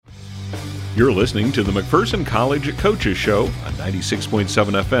You're listening to the McPherson College Coaches Show on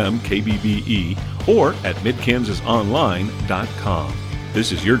 96.7 FM KBBE or at midkansasonline.com.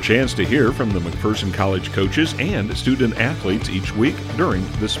 This is your chance to hear from the McPherson College coaches and student athletes each week during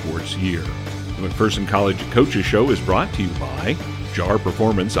the sports year. The McPherson College Coaches Show is brought to you by JAR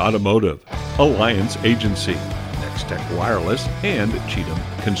Performance Automotive, Alliance Agency, Next Tech Wireless, and Cheatham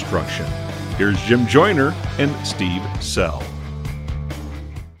Construction. Here's Jim Joyner and Steve Sell.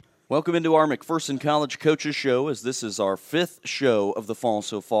 Welcome into our McPherson College Coaches Show, as this is our fifth show of the fall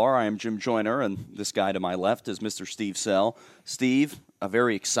so far. I am Jim Joyner, and this guy to my left is Mr. Steve Sell. Steve, a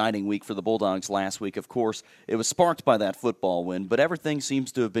very exciting week for the Bulldogs last week. Of course, it was sparked by that football win, but everything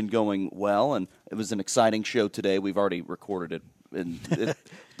seems to have been going well, and it was an exciting show today. We've already recorded it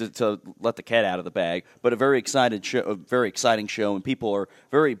to let the cat out of the bag, but a very exciting show, and people are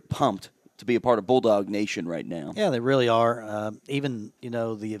very pumped to be a part of Bulldog Nation right now. Yeah, they really are. Even,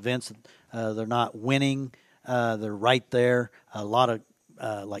 the events, they're not winning. They're right there. A lot of,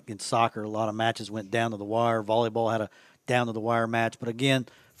 like in soccer, a lot of matches went down to the wire. Volleyball had a down-to-the-wire match. But, again,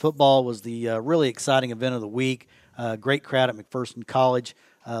 football was the really exciting event of the week. Great crowd at McPherson College.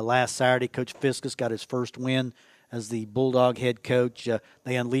 Last Saturday, Coach Fiskus got his first win as the Bulldog head coach.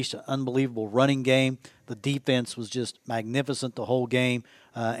 They unleashed an unbelievable running game. The defense was just magnificent the whole game.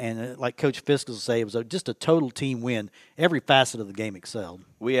 And like Coach Fiskus will say, it was just a total team win. Every facet of the game excelled.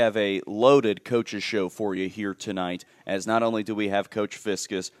 We have a loaded coaches show for you here tonight, as not only do we have Coach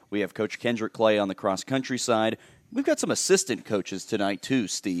Fiskus, we have Coach Kendrick Clay on the cross-country side. We've got some assistant coaches tonight too,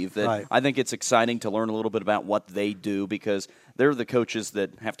 Steve, that right. I think it's exciting to learn a little bit about what they do, because they're the coaches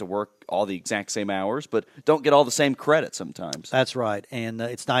that have to work all the exact same hours but don't get all the same credit sometimes. That's right, and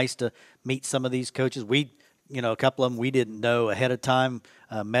it's nice to meet some of these coaches. A couple of them we didn't know ahead of time,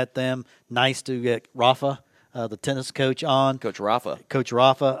 met them. Nice to get Rafa, the tennis coach, on. Coach Rafa.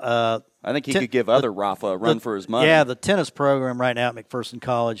 I think he could give other Rafa a run for his money. Yeah, the tennis program right now at McPherson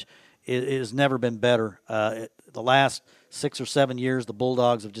College has never been better. The last 6 or 7 years, the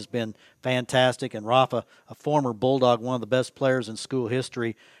Bulldogs have just been fantastic. And Rafa, a former Bulldog, one of the best players in school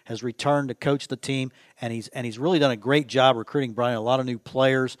history, has returned to coach the team, and he's really done a great job recruiting, Brian, a lot of new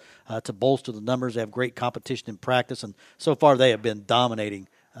players to bolster the numbers. They have great competition in practice, and so far they have been dominating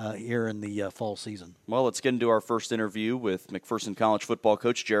here in the fall season. Well, let's get into our first interview with McPherson College football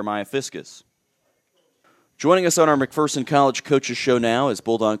coach Jeremiah Fiskus. Joining us on our McPherson College Coaches Show now is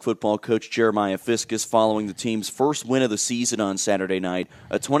Bulldog football coach Jeremiah Fiskus, following the team's first win of the season on Saturday night,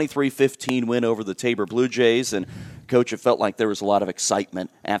 a 23-15 win over the Tabor Blue Jays. And, Coach, it felt like there was a lot of excitement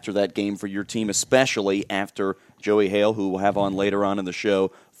after that game for your team, especially after Joey Hale, who we'll have on later on in the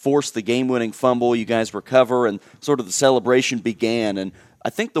show, forced the game-winning fumble. You guys recover, and sort of the celebration began. And I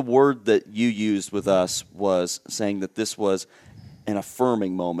think the word that you used with us was saying that this was an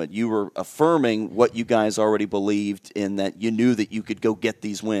affirming moment. You were affirming what you guys already believed in, that you knew that you could go get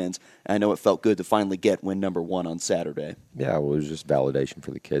these wins. I know it felt good to finally get win number one on Saturday. Yeah, well, it was just validation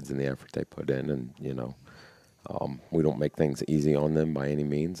for the kids and the effort they put in. And, we don't make things easy on them by any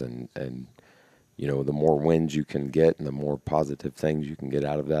means. And the more wins you can get and the more positive things you can get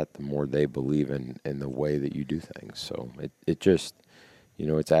out of that, the more they believe in the way that you do things. So it just –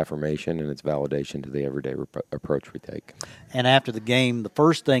 it's affirmation and it's validation to the everyday approach we take. And after the game, the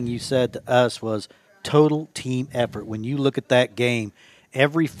first thing you said to us was total team effort. When you look at that game,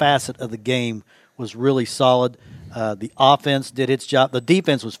 every facet of the game was really solid. The offense did its job. The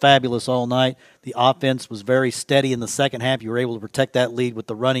defense was fabulous all night. The offense was very steady in the second half. You were able to protect that lead with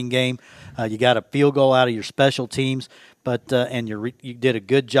the running game. You got a field goal out of your special teams, and you did a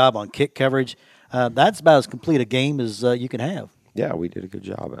good job on kick coverage. That's about as complete a game as you can have. Yeah, we did a good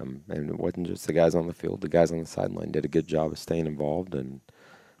job, and it wasn't just the guys on the field. The guys on the sideline did a good job of staying involved, and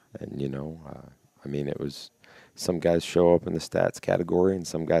it was some guys show up in the stats category and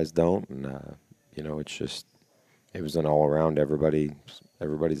some guys don't, and it was an all around everybody's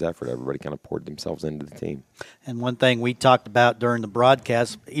effort. Everybody kind of poured themselves into the team. And one thing we talked about during the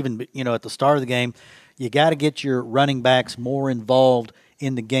broadcast, even at the start of the game, you got to get your running backs more involved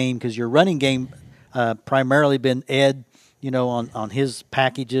in the game, because your running game primarily been Ed. On his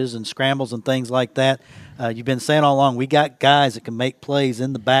packages and scrambles and things like that. You've been saying all along, we got guys that can make plays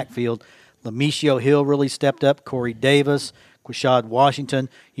in the backfield. Lamicio Hill really stepped up. Corey Davis, Quashad Washington.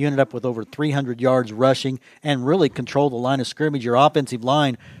 You ended up with over 300 yards rushing and really controlled the line of scrimmage. Your offensive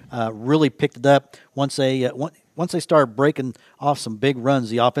line really picked it up. Once they started breaking off some big runs,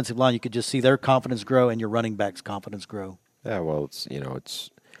 the offensive line, you could just see their confidence grow and your running back's confidence grow. Yeah, well,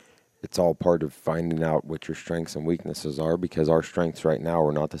 it's all part of finding out what your strengths and weaknesses are, because our strengths right now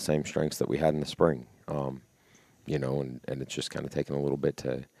are not the same strengths that we had in the spring. And it's just kind of taken a little bit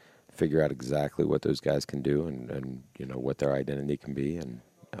to figure out exactly what those guys can do and you know, what their identity can be. And,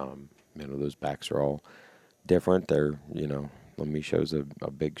 you know, those backs are all different. They're, you know, Lamisho's a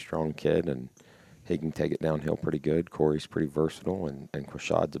big, strong kid, and he can take it downhill pretty good. Corey's pretty versatile, and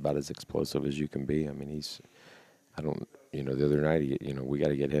Quashad's about as explosive as you can be. I mean, you know, the other night, you know, we got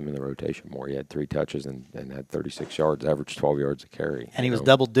to get him in the rotation more. He had 3 touches and had 36 yards, averaged 12 yards a carry. And he was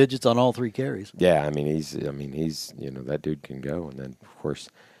double digits on all 3 carries. Yeah, I mean, he's, you know, that dude can go. And then, of course,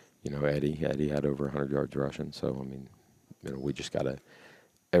 you know, Eddie had over 100 yards rushing. So, I mean, you know, we just got to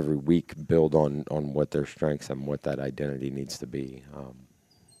every week build on what their strengths and what that identity needs to be.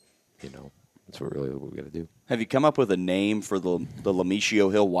 You know, that's what we got to do. Have you come up with a name for the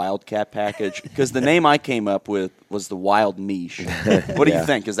Lamicio Hill Wildcat package? Because the name I came up with was the Wild Mish. What do you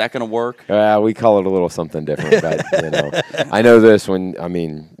think? Is that going to work? We call it a little something different, but you know, I know this I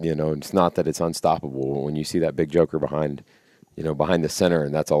mean, you know, it's not that it's unstoppable. When you see that big joker behind the center,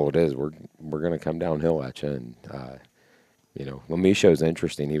 and that's all it is, we're going to come downhill at you. And you know, Lamisho's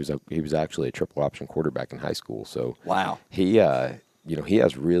interesting. He was actually a triple option quarterback in high school. So wow, you know, he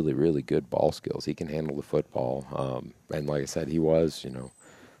has really, really good ball skills. He can handle the football. And like I said,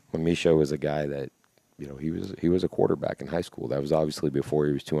 Lamisho was a guy that, you know, he was a quarterback in high school. That was obviously before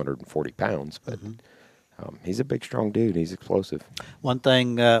he was 240 pounds, but he's a big, strong dude. He's explosive. One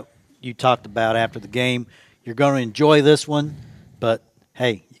thing you talked about after the game, you're going to enjoy this one, but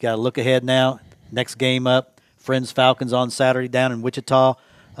hey, you got to look ahead now. Next game up, Friends Falcons on Saturday down in Wichita.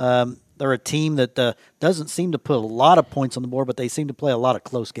 They're a team that doesn't seem to put a lot of points on the board, but they seem to play a lot of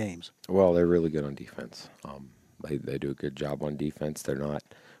close games. Well, they're really good on defense. They do a good job on defense. They're not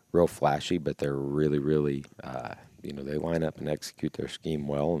real flashy, but they're really, really, you know, they line up and execute their scheme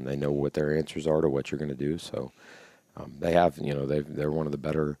well, and they know what their answers are to what you're going to do. So they have, you know, they're one of the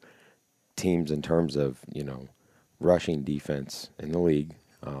better teams in terms of, you know, rushing defense in the league.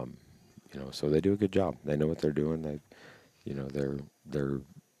 You know, so they do a good job. They know what they're doing. They, you know, their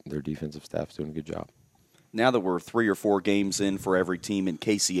defensive staff's doing a good job. Now that we're 3 or 4 games in for every team in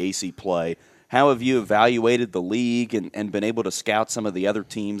KCAC play, how have you evaluated the league and been able to scout some of the other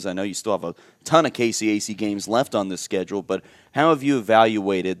teams? I know you still have a ton of KCAC games left on this schedule, but how have you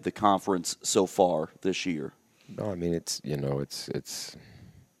evaluated the conference so far this year? No, I mean, it's a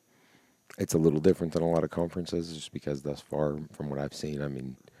little different than a lot of conferences just because thus far, from what I've seen, I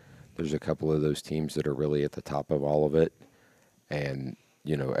mean, there's a couple of those teams that are really at the top of all of it, and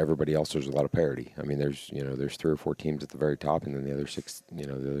you know, everybody else, there's a lot of parity. I mean, there's 3 or 4 teams at the very top, and then the other 6,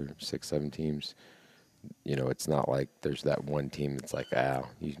 7 teams, you know, it's not like there's that one team that's like,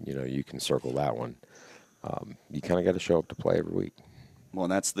 you know, you can circle that one. You kind of got to show up to play every week. Well,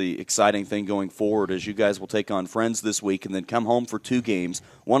 and that's the exciting thing going forward is you guys will take on Friends this week and then come home for 2 games,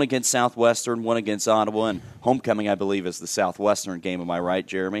 one against Southwestern, one against Ottawa, and homecoming, I believe, is the Southwestern game. Am I right,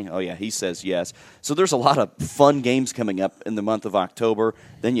 Jeremy? Oh, yeah, he says yes. So there's a lot of fun games coming up in the month of October.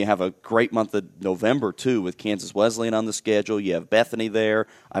 Then you have a great month of November, too, with Kansas Wesleyan on the schedule. You have Bethany there.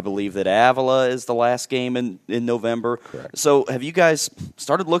 I believe that Avila is the last game in November. Correct. So have you guys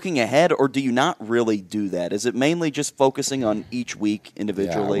started looking ahead, or do you not really do that? Is it mainly just focusing on each week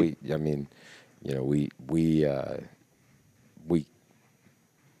individually? Yeah, I mean, you know, we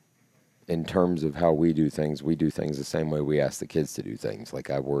in terms of how we do things the same way we ask the kids to do things. Like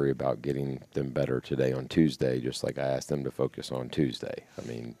I worry about getting them better today on Tuesday, just like I ask them to focus on Tuesday. I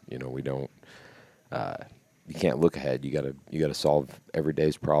mean, you know, we don't. You can't look ahead. You gotta solve every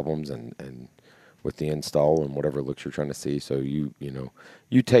day's problems and with the install and whatever looks you're trying to see. So you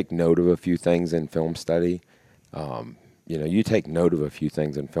take note of a few things in film study. You know, you take note of a few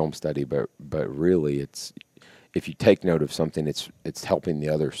things in film study, but really it's if you take note of something, it's helping the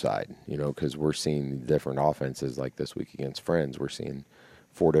other side, you know, because we're seeing different offenses like this week against Friends. We're seeing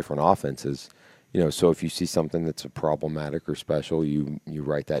 4 different offenses, you know, so if you see something that's problematic or special, you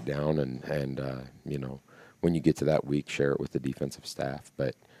write that down and you know, when you get to that week, share it with the defensive staff.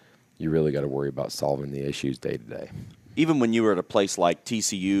 But you really got to worry about solving the issues day to day. Even when you were at a place like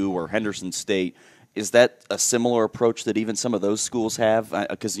TCU or Henderson State, is that a similar approach that even some of those schools have?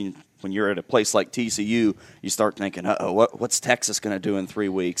 Because when you're at a place like TCU, you start thinking, what's Texas going to do in 3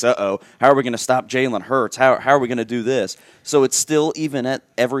 weeks? How are we going to stop Jalen Hurts? How are we going to do this? So it's still, even at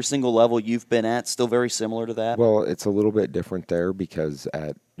every single level you've been at, still very similar to that? Well, it's a little bit different there because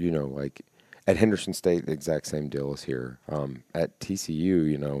at Henderson State, the exact same deal is here. At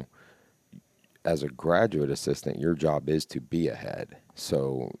TCU, you know, as a graduate assistant, your job is to be ahead.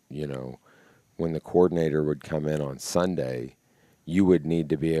 So, you know, when the coordinator would come in on Sunday, you would need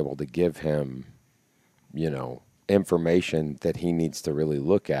to be able to give him, you know, information that he needs to really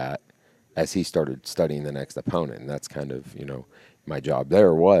look at as he started studying the next opponent. And that's kind of, you know, my job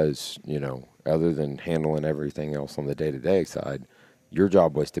there was, other than handling everything else on the day-to-day side, your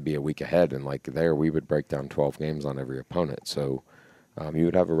job was to be a week ahead. And like there, we would break down 12 games on every opponent. So you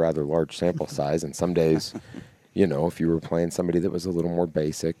would have a rather large sample size. And some days, if you were playing somebody that was a little more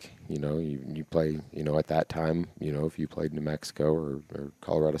basic, you play, at that time, if you played New Mexico or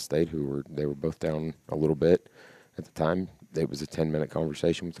Colorado State, they were both down a little bit at the time. It was a 10-minute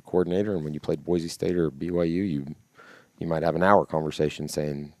conversation with the coordinator. And when you played Boise State or BYU, you might have an hour conversation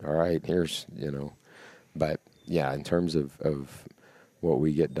saying, all right, here's, But, yeah, in terms of what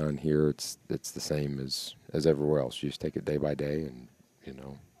we get done here, it's the same as everywhere else. You just take it day by day and,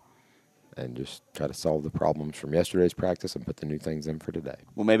 and just try to solve the problems from yesterday's practice and put the new things in for today.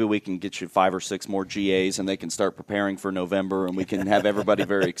 Well, maybe we can get you 5 or 6 more GAs and they can start preparing for November and we can have everybody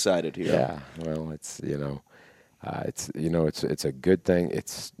very excited here. Yeah, well, it's a good thing.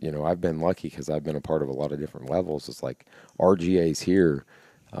 It's, I've been lucky because I've been a part of a lot of different levels. It's like our GAs here,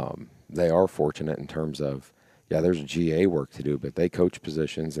 they are fortunate in terms of, there's GA work to do, but they coach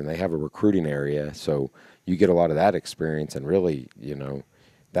positions and they have a recruiting area. So you get a lot of that experience and really,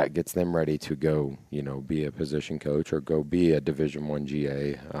 that gets them ready to go, be a position coach or go be a Division I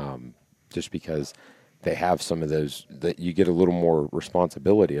GA, just because they have some of those that you get a little more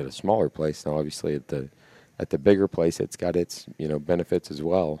responsibility at a smaller place. Now, obviously at the bigger place, it's got its, benefits as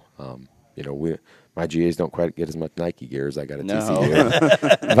well. My GAs don't quite get as much Nike gear as I got at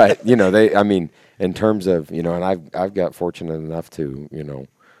TCU. But, in terms of, and I've got fortunate enough to,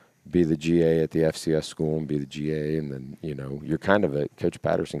 be the GA at the FCS school and be the GA. And then, you're kind of Coach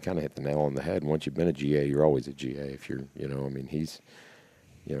Patterson kind of hit the nail on the head. Once you've been a GA, you're always a GA. If you're, he's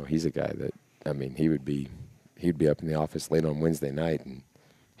a guy that, he'd be up in the office late on Wednesday night and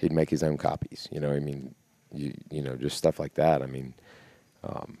he'd make his own copies, just stuff like that.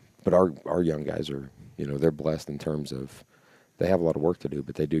 But our young guys are, they're blessed in terms of they have a lot of work to do,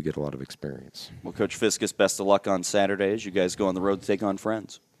 but they do get a lot of experience. Well, Coach Fiskus, best of luck on Saturday as you guys go on the road to take on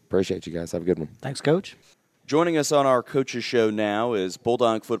Friends. Appreciate you guys. Have a good one. Thanks, Coach. Joining us on our Coaches Show now is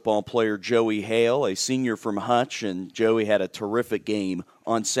Bulldog football player Joey Hale, a senior from Hutch, and Joey had a terrific game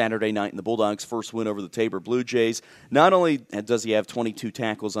on Saturday night in the Bulldogs' first win over the Tabor Blue Jays. Not only does he have 22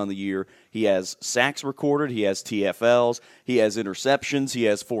 tackles on the year, he has sacks recorded, he has TFLs, he has interceptions, he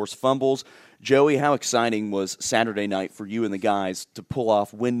has forced fumbles. Joey, how exciting was Saturday night for you and the guys to pull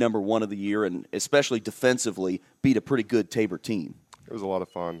off win number 1 of the year and especially defensively beat a pretty good Tabor team? It was a lot of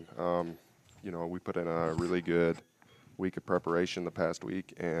fun. We put in a really good week of preparation the past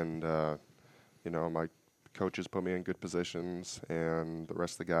week, and, my coaches put me in good positions, and the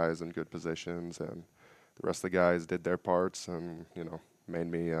rest of the guys in good positions, and the rest of the guys did their parts, and, made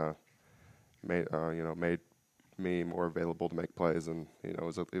me more available to make plays, and, it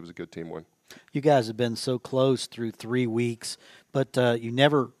was a good team win. You guys have been so close through 3 weeks, but you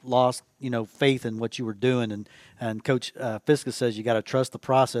never lost, faith in what you were doing, and Coach Fiskus says you got to trust the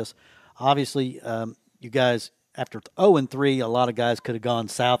process. Obviously, you guys, after 0-3, a lot of guys could have gone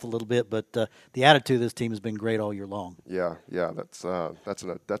south a little bit, but the attitude of this team has been great all year long. Yeah, that's a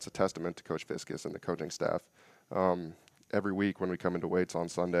testament to Coach Fiskus and the coaching staff. Every week when we come into weights on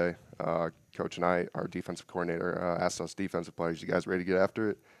Sunday, Coach and our defensive coordinator, asks us defensive players, "You guys ready to get after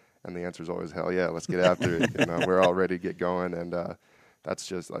it?" And the answer is always, "Hell yeah, let's get after it." We're all ready to get going, and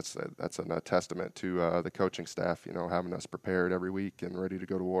that's a testament to the coaching staff, having us prepared every week and ready to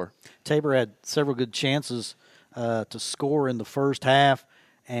go to war. Tabor had several good chances to score in the first half,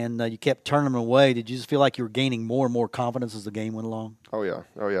 and you kept turning them away. Did you just feel like you were gaining more and more confidence as the game went along? Oh yeah.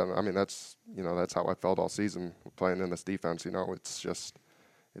 That's how I felt all season playing in this defense.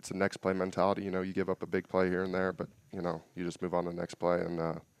 It's a next play mentality. You give up a big play here and there, but you just move on to the next play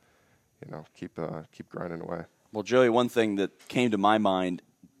and keep grinding away. Well, Joey, one thing that came to my mind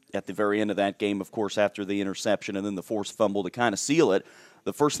at the very end of that game, of course, after the interception and then the forced fumble to kind of seal it,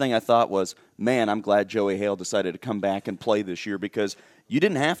 the first thing I thought was, man, I'm glad Joey Hale decided to come back and play this year because you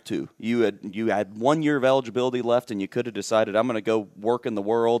didn't have to. You had 1 year of eligibility left, and you could have decided, I'm going to go work in the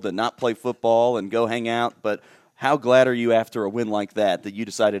world and not play football and go hang out. But how glad are you after a win like that you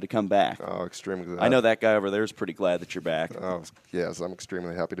decided to come back? Oh, extremely glad. I know that guy over there is pretty glad that you're back. Oh, yes, I'm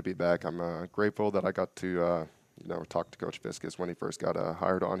extremely happy to be back. I'm grateful that I got to talk to Coach Fiskus when he first got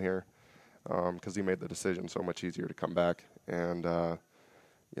hired on here because he made the decision so much easier to come back. And,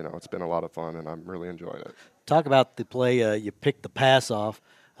 it's been a lot of fun, and I'm really enjoying it. Talk about the play you picked the pass off.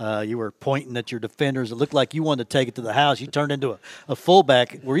 You were pointing at your defenders. It looked like you wanted to take it to the house. You turned into a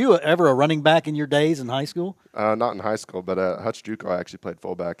fullback. Were you ever a running back in your days in high school? Not in high school, but at Hutch JUCO I actually played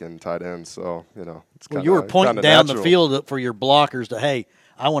fullback and tight end. So, it's kind of you were pointing down natural. the field for your blockers to, hey,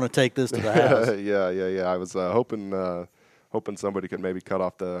 I want to take this to the house. Yeah. I was hoping hoping somebody could maybe cut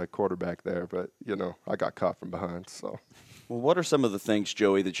off the quarterback there. But, I got caught from behind, so. Well, what are some of the things,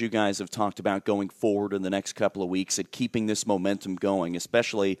 Joey, that you guys have talked about going forward in the next couple of weeks at keeping this momentum going,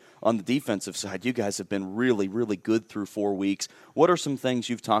 especially on the defensive side? You guys have been really, really good through 4 weeks. What are some things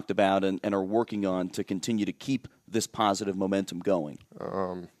you've talked about and are working on to continue to keep this positive momentum going?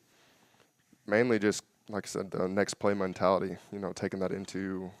 Mainly just, like I said, the next play mentality, taking that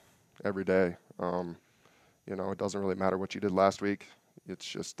into every day. It doesn't really matter what you did last week. It's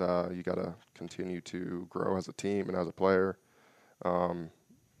just you got to continue to grow as a team and as a player, and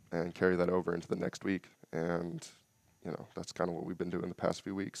carry that over into the next week. And that's kind of what we've been doing the past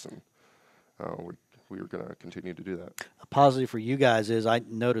few weeks, and we were going to continue to do that. A positive for you guys is I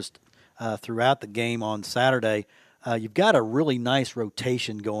noticed throughout the game on Saturday, you've got a really nice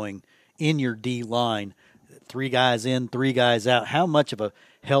rotation going in your D line. 3 guys in, 3 guys out. How much of a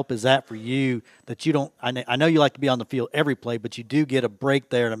help is that for you that you don't – I know you like to be on the field every play, but you do get a break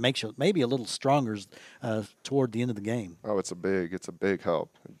there that makes you maybe a little stronger toward the end of the game? Oh, it's a big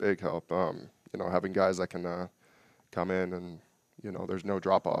help, having guys that can come in and, there's no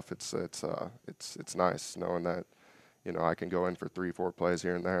drop-off. It's nice knowing that, I can go in for 3-4 plays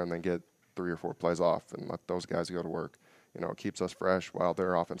here and there and then get 3 or 4 plays off and let those guys go to work. It keeps us fresh while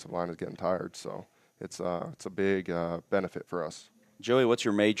their offensive line is getting tired, so – it's a big benefit for us. Joey, what's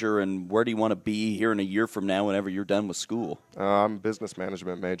your major, and where do you want to be here in a year from now whenever you're done with school? I'm a business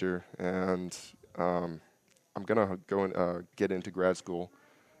management major, and I'm going to go and get into grad school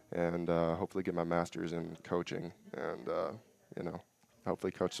and hopefully get my master's in coaching and,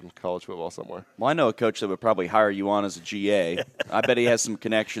 hopefully coach some college football somewhere. Well, I know a coach that would probably hire you on as a GA. I bet he has some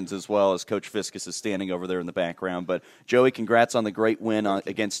connections as well, as Coach Fiskus is standing over there in the background. But, Joey, congrats on the great win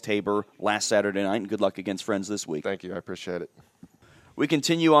against Tabor last Saturday night, and good luck against Friends this week. Thank you. I appreciate it. We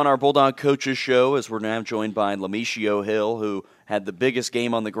continue on our Bulldog Coaches Show as we're now joined by Lameshio Hill, who had the biggest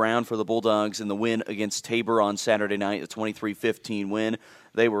game on the ground for the Bulldogs in the win against Tabor on Saturday night, a 23-15 win.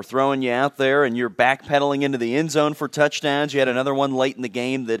 They were throwing you out there, and you're backpedaling into the end zone for touchdowns. You had another one late in the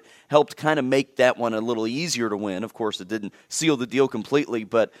game that helped kind of make that one a little easier to win. Of course, it didn't seal the deal completely,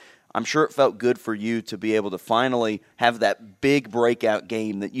 but I'm sure it felt good for you to be able to finally have that big breakout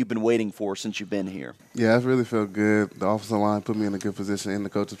game that you've been waiting for since you've been here. Yeah, it really felt good. The offensive line put me in a good position, and the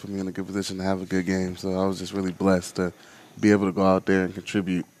coaches put me in a good position to have a good game. So I was just really blessed to be able to go out there and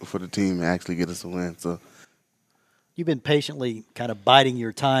contribute for the team and actually get us a win. So you've been patiently kind of biding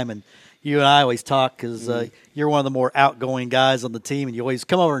your time, and you and I always talk because you're one of the more outgoing guys on the team, and you always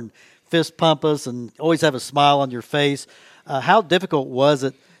come over and fist pump us and always have a smile on your face. How difficult was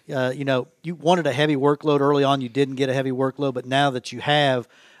it? You wanted a heavy workload early on. You didn't get a heavy workload, but now that you have,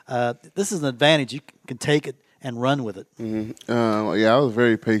 this is an advantage. You can take it and run with it. I was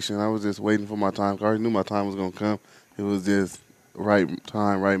very patient. I was just waiting for my time. I already knew my time was going to come. It was just right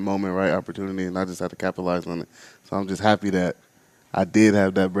time, right moment, right opportunity, and I just had to capitalize on it. So I'm just happy that I did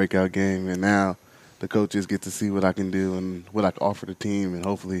have that breakout game, and now the coaches get to see what I can do and what I can offer the team, and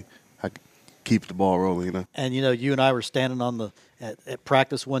hopefully I can keep the ball rolling. And, you and I were standing on at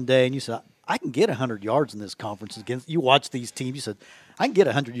practice one day, and you said, I can get 100 yards in this conference against – you watch these teams. You said, I can get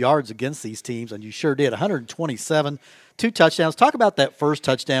 100 yards against these teams, and you sure did. 127, 2 touchdowns. Talk about that first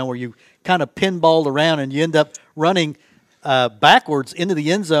touchdown where you kind of pinballed around and you end up running backwards into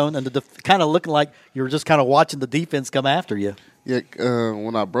the end zone and kind of looking like you were just kind of watching the defense come after you. Yeah,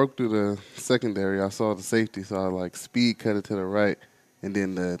 when I broke through the secondary, I saw the safety, so I, speed cut it to the right, and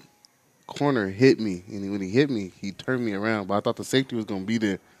then the corner hit me, and when he hit me, he turned me around, but I thought the safety was going to be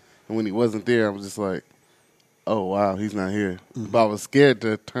there, and when he wasn't there, I was just like, oh, wow, he's not here. But I was scared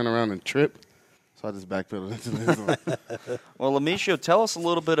to turn around and trip, so I just backpedaled into the zone. Well, Lameshio, tell us a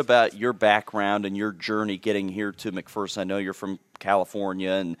little bit about your background and your journey getting here to McPherson. I know you're from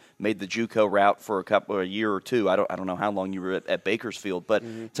California and made the JUCO route for a year or two. I don't know how long you were at Bakersfield, but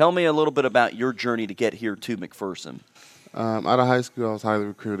tell me a little bit about your journey to get here to McPherson. Out of high school, I was highly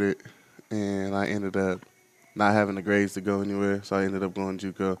recruited, and I ended up not having the grades to go anywhere, so I ended up going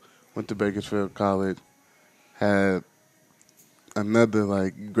JUCO. Went to Bakersfield College, had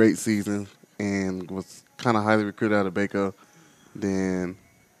another great season, and was kind of highly recruited out of Baco. Then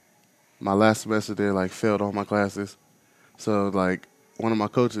my last semester there, failed all my classes. So, one of my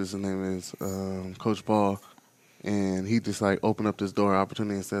coaches, his name is Coach Paul, and he just, opened up this door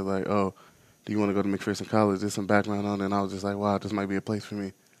opportunity and said, oh, do you want to go to McPherson College? There's some background on it. And I was just like, wow, this might be a place for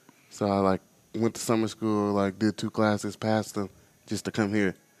me. So I, went to summer school, did 2 classes, passed them, just to come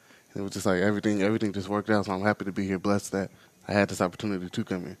here. And it was just everything just worked out, so I'm happy to be here, blessed that I had this opportunity to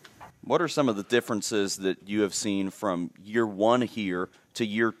come here. What are some of the differences that you have seen from year one here to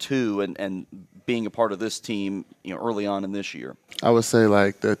year two and being a part of this team, early on in this year? I would say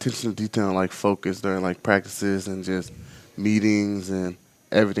like the attention to detail and like focus during like practices and just meetings and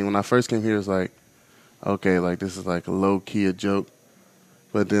everything. When I first came here, it was like, okay, like this is like a low-key a joke.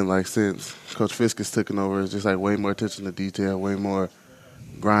 But then like since Coach Fiskus took it over, it's just like way more attention to detail, way more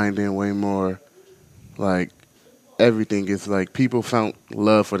grinding, way more like everything is like people found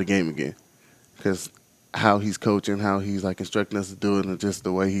love for the game again because how he's coaching, how he's like instructing us to do it, and just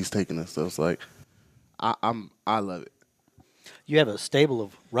the way he's taking us. So it's like I love it. You have a stable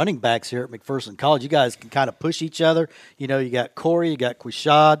of running backs here at McPherson College. You guys can kind of push each other. You got Corey, you got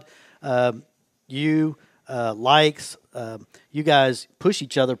Quishad, Likes. You guys push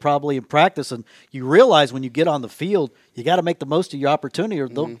each other probably in practice, and you realize when you get on the field, you got to make the most of your opportunity or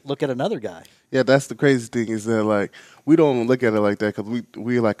they'll look at another guy. Yeah, that's the crazy thing is that, like, we don't look at it like that because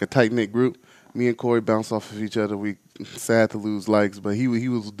we're like a tight-knit group. Me and Corey bounce off of each other. We sad to lose Likes, but he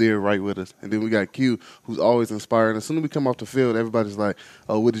was there right with us. And then we got Q, who's always inspiring. As soon as we come off the field, everybody's like,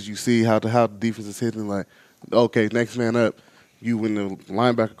 oh, what did you see? How the defense is hitting? Like, okay, next man up. You, when the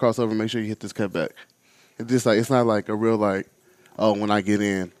linebacker crossover, make sure you hit this cutback. It's just like, it's not like a real like, oh, when I get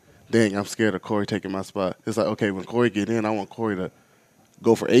in, dang, I'm scared of Corey taking my spot. It's like, okay, when Corey get in, I want Corey to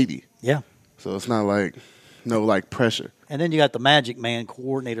go for 80. Yeah. So it's not like no like pressure. And then you got the magic man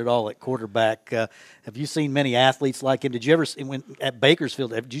coordinated all at quarterback. Have you seen many athletes like him? Did you ever see at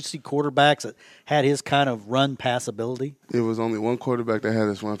Bakersfield? Did you see quarterbacks that had his kind of run pass ability? It was only one quarterback that had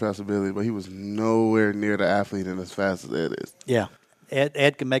his run pass ability, but he was nowhere near the athlete and as fast as Ed is. Yeah,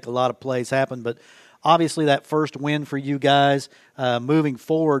 Ed can make a lot of plays happen, but obviously that first win for you guys moving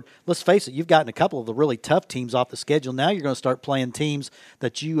forward, let's face it, you've gotten a couple of the really tough teams off the schedule. Now you're going to start playing teams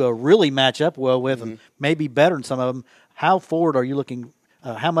that you really match up well with and maybe better than some of them. How forward are you looking?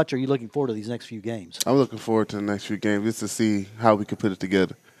 How much are you looking forward to these next few games? I'm looking forward to the next few games just to see how we can put it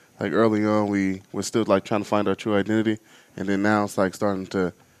together. Like early on, we're still like trying to find our true identity, and then now it's like starting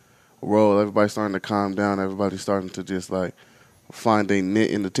to roll. Everybody's starting to calm down. Everybody's starting to just like find a knit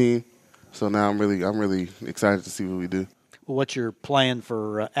in the team. So now I'm really excited to see what we do. Well, what's your plan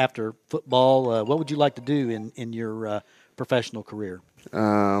for after football? What would you like to do in your professional career?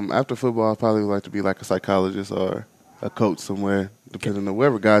 After football, I'd probably like to be like a psychologist or a coach somewhere, depending on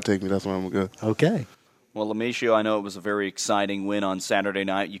wherever God takes me. That's where I'm gonna go. Okay. Well, Lameshio, I know it was a very exciting win on Saturday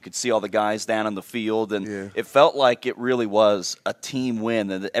night. You could see all the guys down on the field, and it felt like it really was a team win,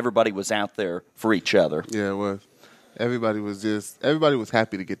 and that everybody was out there for each other. Yeah, it was. Everybody was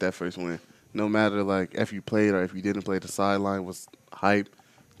happy to get that first win. No matter like if you played or if you didn't play, the sideline was hype,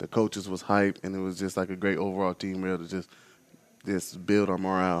 the coaches was hype, and it was just like a great overall team real to just build our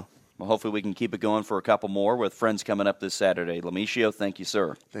morale. Well, hopefully we can keep it going for a couple more with Friends coming up this Saturday. Lameshio, thank you,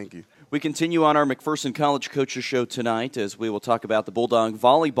 sir. Thank you. We continue on our McPherson College Coaches Show tonight as we will talk about the Bulldog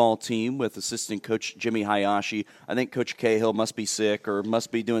volleyball team with assistant coach Jimmy Hayashi. I think Coach Cahill must be sick or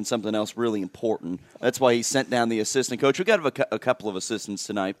must be doing something else really important. That's why he sent down the assistant coach. We've got a couple of assistants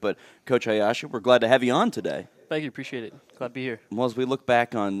tonight, but Coach Hayashi, we're glad to have you on today. Thank you. Appreciate it. Glad to be here. Well, as we look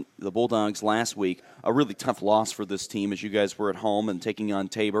back on the Bulldogs last week, a really tough loss for this team as you guys were at home and taking on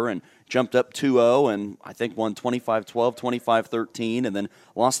Tabor and jumped up 2-0 and I think won 25-12, 25-13, and then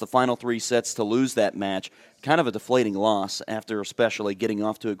lost the final 3 sets to lose that match. Kind of a deflating loss after especially getting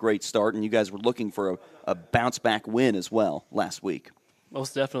off to a great start, and you guys were looking for a bounce-back win as well last week.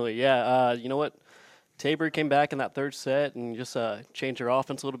 Most definitely, yeah. You know what? Tabor came back in that third set and just changed their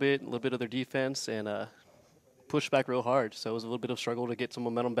offense a little bit of their defense, and pushed back real hard. So it was a little bit of struggle to get some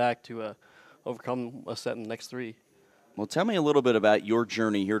momentum back to overcome a set in the next 3. Well, tell me a little bit about your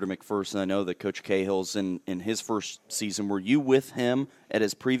journey here to McPherson. I know that Coach Cahill's in his first season. Were you with him at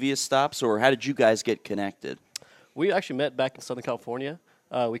his previous stops, or how did you guys get connected? We actually met back in Southern California.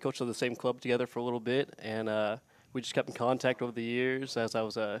 We coached at the same club together for a little bit, and we just kept in contact over the years as I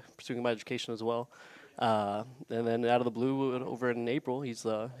was pursuing my education as well. And then out of the blue, over in April, he's,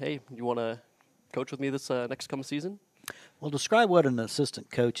 hey, you want to coach with me this next coming season? Well, describe what an assistant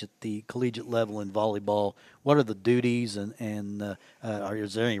coach at the collegiate level in volleyball, what are the duties, and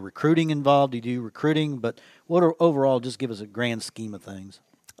is there any recruiting involved? Do you do recruiting? But what are overall, just give us a grand scheme of things.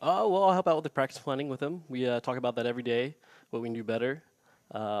 Well, I'll help out with the practice planning with him. We talk about that every day, what we can do better.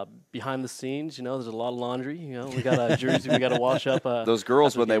 Behind the scenes, there's a lot of laundry. We got a jersey we got to wash up. Those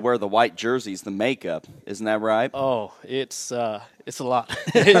girls, when they wear the white jerseys, the makeup, isn't that right? Oh, it's a lot.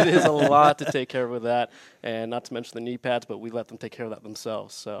 It is a lot to take care of with that, and not to mention the knee pads, but we let them take care of that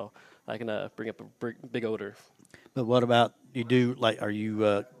themselves. So I can bring up a big odor. But what about do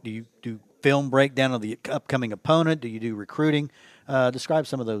you do film breakdown of the upcoming opponent? Do you do recruiting? Describe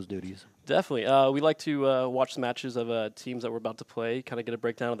some of those duties. Definitely. We like to watch the matches of teams that we're about to play, kind of get a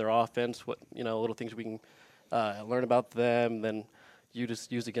breakdown of their offense, what little things we can learn about them, then you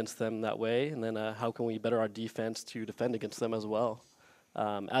just use against them that way, and then how can we better our defense to defend against them as well.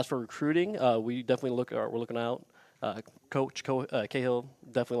 As for recruiting, we definitely we're looking out. Coach Cahill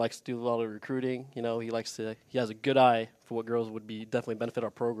definitely likes to do a lot of recruiting. He has a good eye for what girls would be definitely benefit our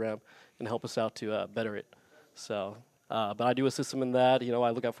program and help us out to better it. So, but I do assist them in that. I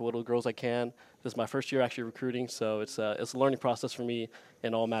look out for little girls I can. This is my first year actually recruiting, so it's a learning process for me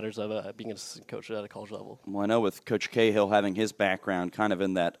in all matters of being an assistant coach at a college level. Well, I know with Coach Cahill having his background kind of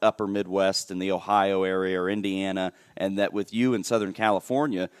in that upper Midwest in the Ohio area or Indiana, and that with you in Southern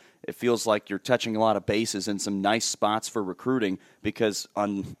California, it feels like you're touching a lot of bases in some nice spots for recruiting, because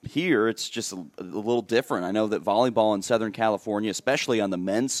on here it's just a little different. I know that volleyball in Southern California, especially on the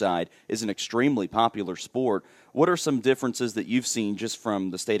men's side, is an extremely popular sport. What are some differences that you've seen just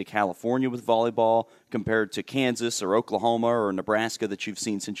from the state of California with volleyball compared to Kansas or Oklahoma or Nebraska that you've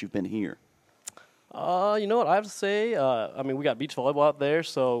seen since you've been here? You know what I have to say? We got beach volleyball out there,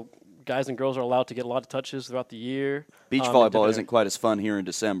 so guys and girls are allowed to get a lot of touches throughout the year. Beach volleyball isn't quite as fun here in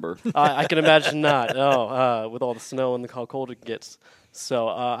December. I can imagine not. No, with all the snow and how cold it gets. So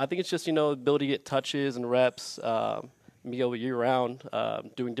I think it's just the ability to get touches and reps, be able year-round,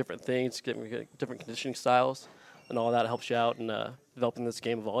 doing different things, getting different conditioning styles, and all that helps you out in developing this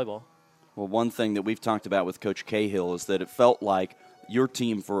game of volleyball. Well, one thing that we've talked about with Coach Cahill is that it felt like your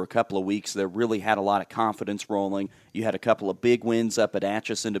team for a couple of weeks there really had a lot of confidence rolling. You had a couple of big wins up at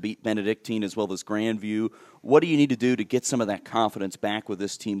Atchison to beat Benedictine as well as Grandview. What do you need to do to get some of that confidence back with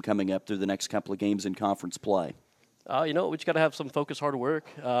this team coming up through the next couple of games in conference play? We just got to have some focused hard work.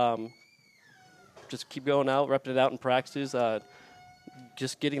 Just keep going out, repping it out in practices.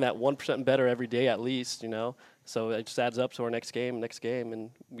 Just getting that 1% better every day at least, So it just adds up to our next game,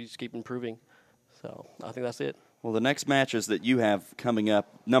 and we just keep improving. So I think that's it. Well, the next matches that you have coming up,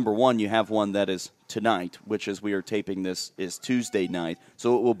 number one, you have one that is tonight, which as we are taping this is Tuesday night.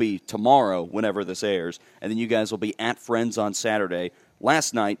 So it will be tomorrow whenever this airs. And then you guys will be at Friends on Saturday.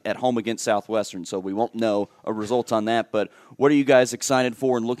 Last night at home against Southwestern, so we won't know a result on that. But what are you guys excited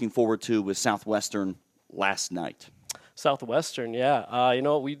for and looking forward to with Southwestern last night? Southwestern, yeah.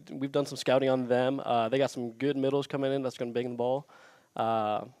 We've done some scouting on them. They got some good middles coming in that's going to bang the ball.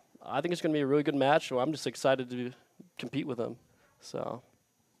 I think it's going to be a really good match, so I'm just excited to compete with them. So,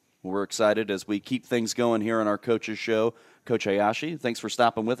 we're excited as we keep things going here on our Coaches Show. Coach Hayashi, thanks for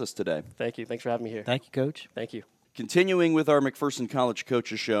stopping with us today. Thank you. Thanks for having me here. Thank you, Coach. Thank you. Continuing with our McPherson College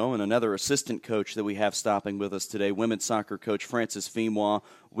Coaches Show and another assistant coach that we have stopping with us today, women's soccer coach Francis Fimois.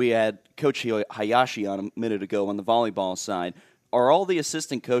 We had Coach Hayashi on a minute ago on the volleyball side. Are all the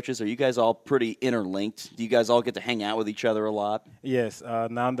assistant coaches, are you guys all pretty interlinked? Do you guys all get to hang out with each other a lot? Yes.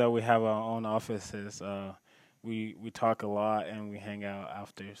 Now that we have our own offices, we talk a lot and we hang out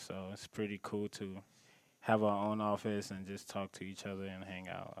after. So it's pretty cool to have our own office and just talk to each other and hang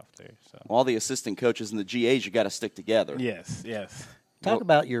out after. So all the assistant coaches and the GAs, you got to stick together. Yes. Talk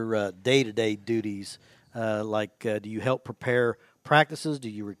about your day-to-day duties. Do you help prepare practices? Do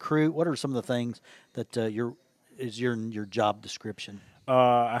you recruit? What are some of the things that is your job description?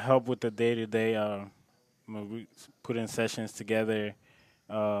 I help with the day-to-day, putting sessions together,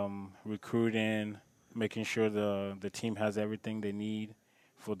 recruiting, making sure the team has everything they need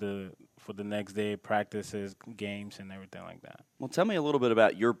for the next day, practices, games, and everything like that. Well, tell me a little bit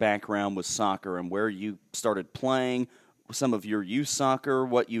about your background with soccer and where you started playing, some of your youth soccer,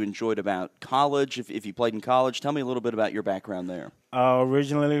 what you enjoyed about college, if you played in college. Tell me a little bit about your background there.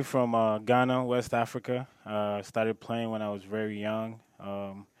 Originally from Ghana, West Africa. Started playing when I was very young.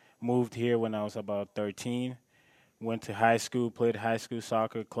 Moved here when I was about 13. Went to high school, played high school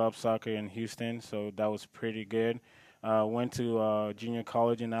soccer, club soccer in Houston, so that was pretty good. Went to junior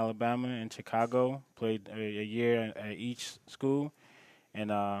college in Alabama and Chicago, played a year at each school,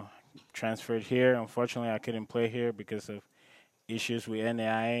 and transferred here. Unfortunately, I couldn't play here because of issues with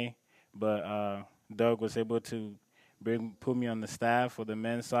NAIA, but Doug was able to put me on the staff for the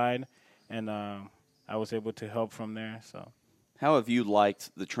men's side, and I was able to help from there. So, how have you liked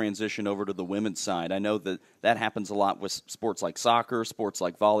the transition over to the women's side? I know that happens a lot with sports like soccer, sports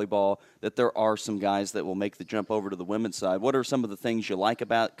like volleyball, that there are some guys that will make the jump over to the women's side. What are some of the things you like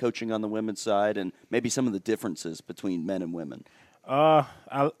about coaching on the women's side and maybe some of the differences between men and women? I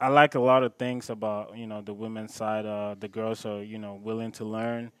like a lot of things about, the women's side. The girls are, willing to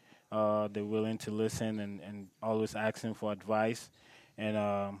learn. They're willing to listen and always asking for advice. And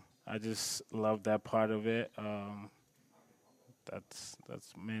I just love that part of it. that's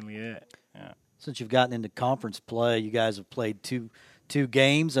mainly it. Yeah. Since you've gotten into conference play, you guys have played two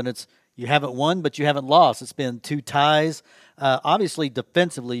games, and you haven't won, but you haven't lost. It's been 2 ties. Obviously,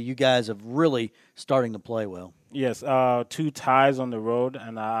 defensively, you guys have really starting to play well. Yes, 2 ties on the road,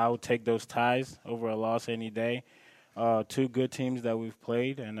 and I would take those ties over a loss any day. 2 good teams that we've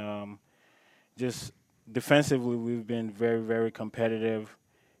played, and just defensively, we've been very, very competitive,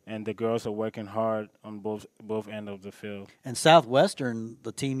 and the girls are working hard on both ends of the field. And Southwestern,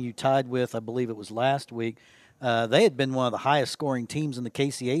 the team you tied with, I believe it was last week, they had been one of the highest scoring teams in the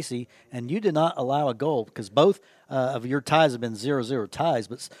KCAC, and you did not allow a goal because both of your ties have been 0-0 ties.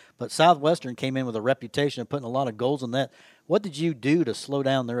 But Southwestern came in with a reputation of putting a lot of goals in that. What did you do to slow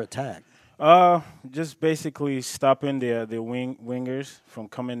down their attack? Just basically stopping the wingers from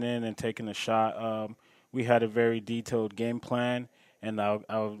coming in and taking a shot. We had a very detailed game plan, and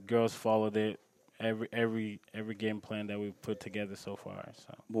our girls followed it. Every game plan that we've put together so far.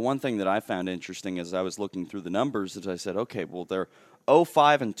 So. Well, one thing that I found interesting as I was looking through the numbers is I said, okay, well, they're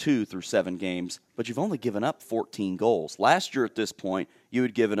 0-5-2 through 7 games, but you've only given up 14 goals. Last year at this point, you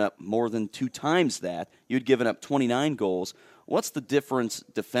had given up more than 2 times that. You had given up 29 goals. What's the difference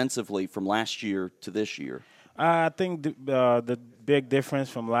defensively from last year to this year? I think the big difference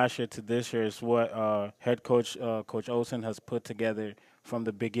from last year to this year is what head coach Coach Olsen has put together from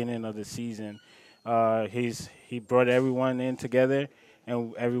the beginning of the season. He brought everyone in together,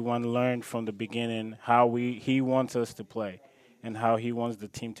 and everyone learned from the beginning how he wants us to play and how he wants the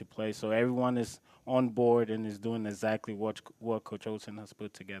team to play. So everyone is on board and is doing exactly what Coach Olsen has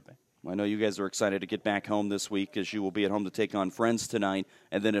put together. I know you guys are excited to get back home this week as you will be at home to take on Friends tonight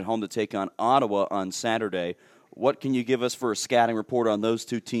and then at home to take on Ottawa on Saturday. What can you give us for a scouting report on those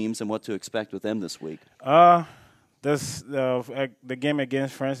 2 teams and what to expect with them this week? The game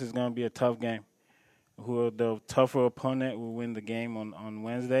against Friends is going to be a tough game. The tougher opponent will win the game on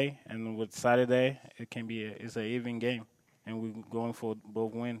Wednesday, and with Saturday, it's an even game, and we're going for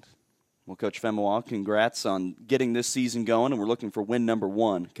both wins. Well, Coach Femois, congrats on getting this season going, and we're looking for win number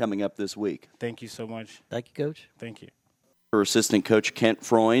 1 coming up this week. Thank you so much. Thank you, Coach. Thank you. For assistant coach Kent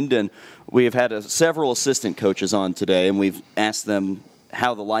Freund, and we have had several assistant coaches on today, and we've asked them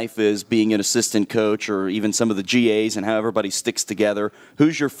how the life is being an assistant coach, or even some of the GAs and how everybody sticks together.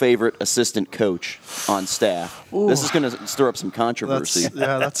 Who's your favorite assistant coach on staff? Ooh, this is going to stir up some controversy.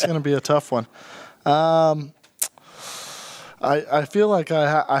 That's going to be a tough one. I feel like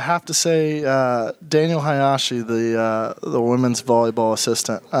I have to say Daniel Hayashi, the women's volleyball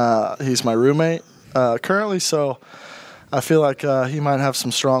assistant. He's my roommate currently, so I feel like he might have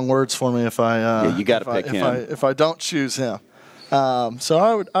some strong words for me if you got to pick him. If I don't choose him.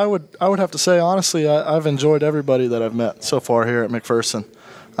 So I would have to say, honestly, I've enjoyed everybody that I've met so far here at McPherson.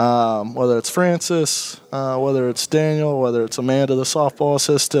 Whether it's Francis, whether it's Daniel, whether it's Amanda, the softball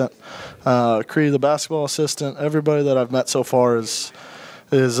assistant, Cree, the basketball assistant, everybody that I've met so far is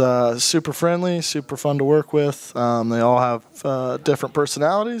super friendly, super fun to work with. They all have different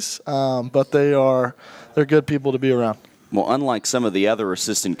personalities, but they're good people to be around. Well, unlike some of the other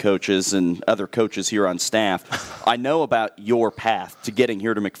assistant coaches and other coaches here on staff, I know about your path to getting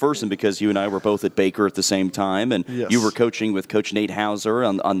here to McPherson because you and I were both at Baker at the same time, and yes. You were coaching with Coach Nate Hauser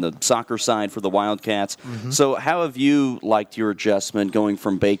on the soccer side for the Wildcats. Mm-hmm. So how have you liked your adjustment going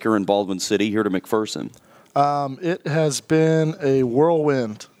from Baker and Baldwin City here to McPherson? It has been a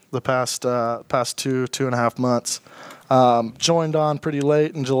whirlwind the past 2.5 months. Joined on pretty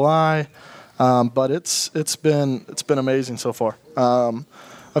late in July. But it's been amazing so far.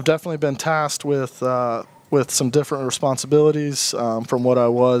 I've definitely been tasked with some different responsibilities from what I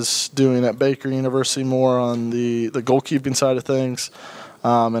was doing at Baker University, more on the goalkeeping side of things,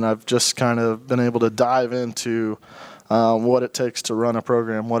 and I've just kind of been able to dive into what it takes to run a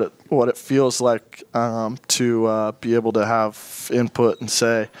program, what it feels like to be able to have input and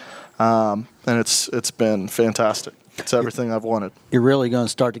say, and it's been fantastic. It's everything I've wanted. You're really going to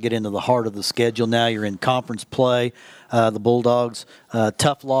start to get into the heart of the schedule now. You're in conference play. The Bulldogs,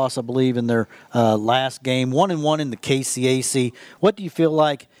 tough loss, I believe, in their last game. 1-1 in the KCAC. What do you feel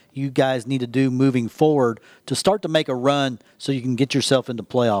like you guys need to do moving forward to start to make a run so you can get yourself into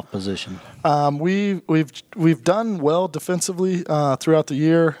playoff position? We've done well defensively throughout the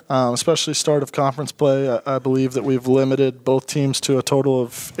year, especially start of conference play. I believe that we've limited both teams to a total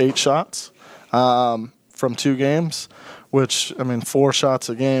of 8 shots. From 2 games, which, 4 shots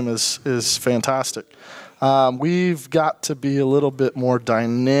a game is fantastic. We've got to be a little bit more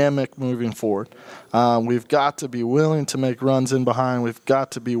dynamic moving forward. We've got to be willing to make runs in behind. We've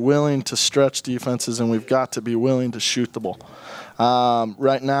got to be willing to stretch defenses, and we've got to be willing to shoot the ball.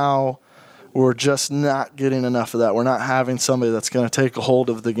 Right now, we're just not getting enough of that. We're not having somebody that's going to take a hold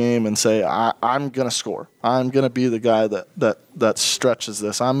of the game and say, I'm going to score. I'm going to be the guy that stretches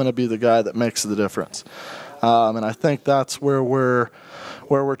this. I'm going to be the guy that makes the difference. And I think that's where we're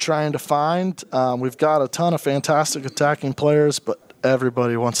trying to find. We've got a ton of fantastic attacking players, but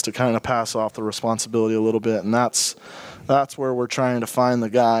everybody wants to kind of pass off the responsibility a little bit, and that's where we're trying to find the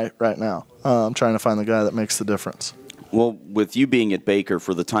guy right now. Trying to find the guy that makes the difference. Well, with you being at Baker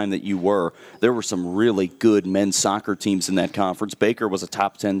for the time that you were, there were some really good men's soccer teams in that conference. Baker was a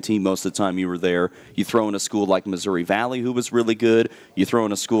top 10 team most of the time you were there. You throw in a school like Missouri Valley, who was really good. You throw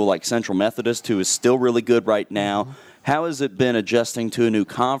in a school like Central Methodist, who is still really good right now. How has it been adjusting to a new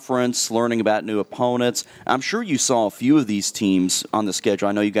conference, learning about new opponents? I'm sure you saw a few of these teams on the schedule.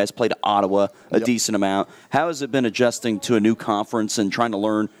 I know you guys played Ottawa a decent amount. How has it been adjusting to a new conference and trying to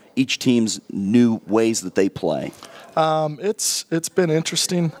learn each team's new ways that they play? It's been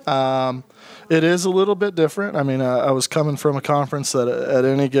interesting. It is a little bit different. I mean, I was coming from a conference that at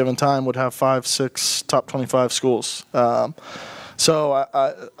any given time would have 5-6 top 25 schools. So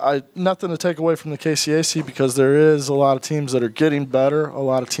I nothing to take away from the KCAC because there is a lot of teams that are getting better, a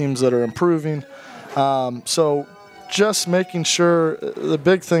lot of teams that are improving. So just making sure, the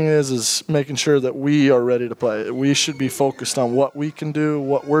big thing is making sure that we are ready to play. We should be focused on what we can do,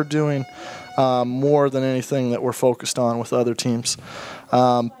 what we're doing, more than anything that we're focused on with other teams.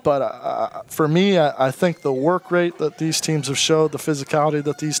 But for me, I think the work rate that these teams have showed, the physicality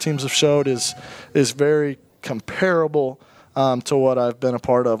that these teams have showed is very comparable to what I've been a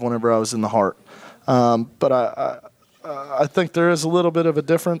part of whenever I was in the Heart. But I think there is a little bit of a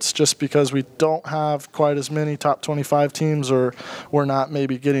difference just because we don't have quite as many top 25 teams, or we're not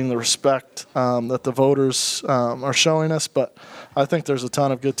maybe getting the respect that the voters are showing us. But I think there's a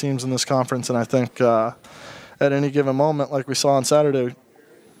ton of good teams in this conference, and I think at any given moment, like we saw on Saturday,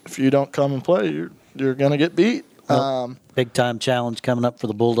 if you don't come and play, you're going to get beat. Big time challenge coming up for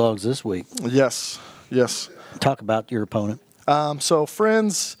the Bulldogs this week. Yes. Talk about your opponent. So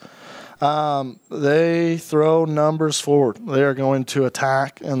Friends, they throw numbers forward. They are going to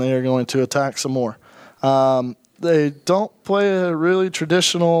attack, and they are going to attack some more. They don't play a really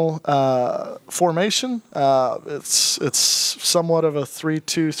traditional formation. It's somewhat of a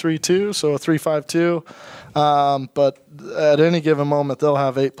 3-2-3-2, so a 3-5-2. But at any given moment, they'll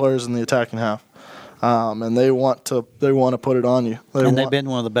have 8 players in the attacking half. And they want to put it on you. They've been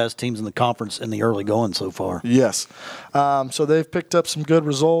one of the best teams in the conference in the early going so far. Yes. So they've picked up some good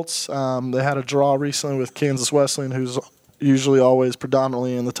results. They had a draw recently with Kansas Wesleyan, who's usually always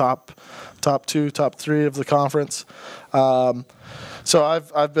predominantly in the top 2, top 3 of the conference. So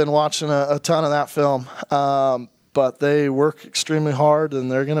I've been watching a ton of that film. But they work extremely hard,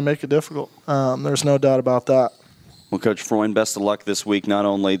 and they're going to make it difficult. There's no doubt about that. Well, Coach Freund, best of luck this week. Not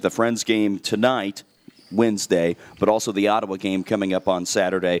only the Friends game tonight, Wednesday, but also the Ottawa game coming up on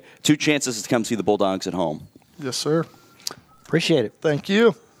Saturday. 2 chances to come see the Bulldogs at home. Yes, sir. Appreciate it. Thank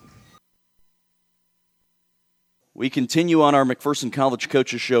you. We continue on our McPherson College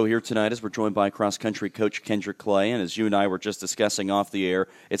Coaches Show here tonight as we're joined by cross-country coach Kendrick Clay. And as you and I were just discussing off the air,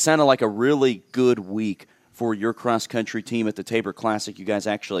 it sounded like a really good week for your cross-country team at the Tabor Classic. You guys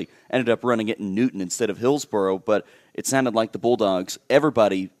actually ended up running it in Newton instead of Hillsboro, but it sounded like the Bulldogs,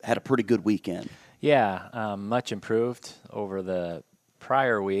 everybody had a pretty good weekend. Yeah, much improved over the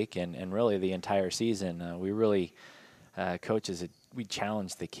prior week and really the entire season. We really, coaches, we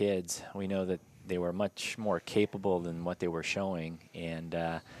challenged the kids. We know that they were much more capable than what they were showing, and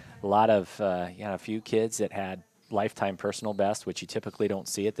a lot of, a few kids that had lifetime personal best, which you typically don't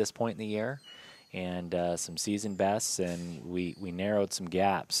see at this point in the year, and some season bests, and we narrowed some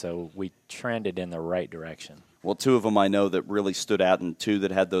gaps, so we trended in the right direction. Well, 2 of them I know that really stood out, and 2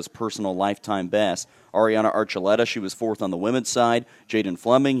 that had those personal lifetime bests. Ariana Archuleta, she was 4th on the women's side. Jaden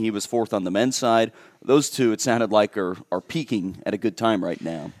Fleming, he was 4th on the men's side. Those 2, it sounded like, are peaking at a good time right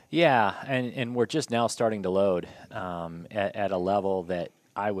now. Yeah, and we're just now starting to load at a level that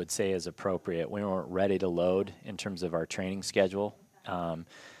I would say is appropriate. We weren't ready to load in terms of our training schedule.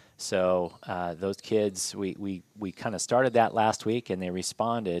 So those kids, we kind of started that last week, and they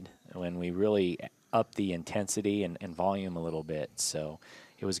responded when we really upped the intensity and volume a little bit. So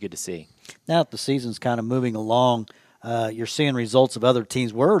it was good to see. Now that the season's kind of moving along, you're seeing results of other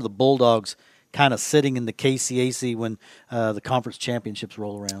teams. Where are the Bulldogs kind of sitting in the KCAC when the conference championships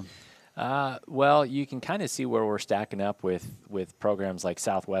roll around? Well, you can kind of see where we're stacking up with programs like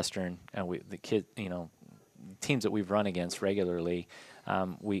Southwestern and teams that we've run against regularly.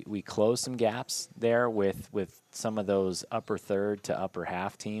 We closed some gaps there with some of those upper third to upper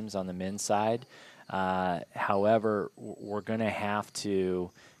half teams on the men's side. However, we're going to have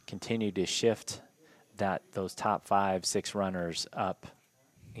to continue to shift those top 5, 6 runners up.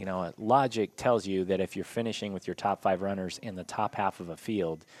 You know, logic tells you that if you're finishing with your top 5 runners in the top half of a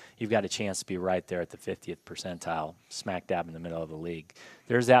field, you've got a chance to be right there at the 50th percentile, smack dab in the middle of the league.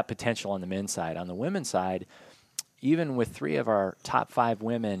 There's that potential on the men's side. On the women's side, even with 3 of our top 5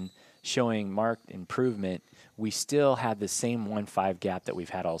 women showing marked improvement, we still have the same 1-5 gap that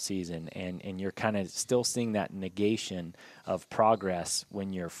we've had all season, and you're kind of still seeing that negation of progress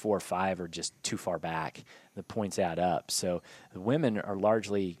when you're 4-5 or just too far back. The points add up. So the women are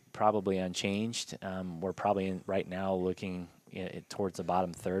largely probably unchanged. We're probably right now looking towards the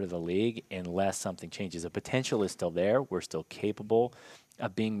bottom third of the league unless something changes. The potential is still there. We're still capable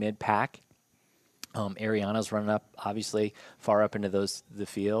of being mid-pack. Ariana's running up, obviously, far up into the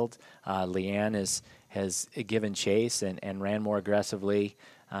field. Leanne has given chase and ran more aggressively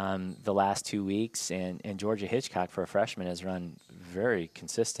the last 2 weeks. And Georgia Hitchcock, for a freshman, has run very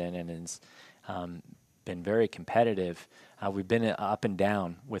consistent and has been very competitive. We've been up and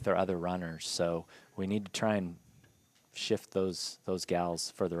down with our other runners, so we need to try and shift those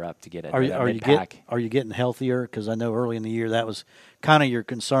gals further up to get it. Are you getting healthier? Because I know early in the year that was kind of your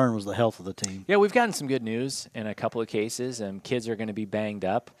concern, was the health of the team. Yeah, we've gotten some good news in a couple of cases, and kids are going to be banged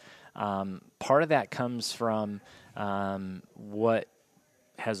up. Part of that comes from what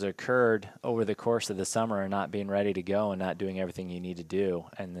has occurred over the course of the summer and not being ready to go and not doing everything you need to do,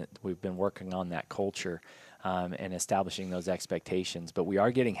 and that we've been working on that culture and establishing those expectations. But we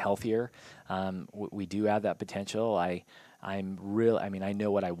are getting healthier. We do have that potential. I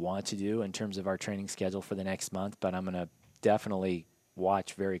know what I want to do in terms of our training schedule for the next month, but I'm going to definitely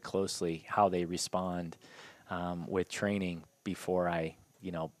watch very closely how they respond with training before I,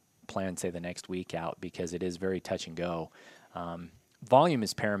 plan, say, the next week out, because it is very touch and go. Volume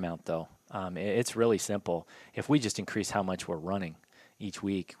is paramount, though. It's really simple. If we just increase how much we're running each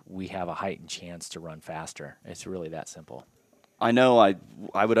week, we have a heightened chance to run faster. It's really that simple. I know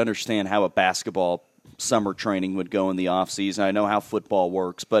I would understand how a basketball summer training would go in the off season. I know how football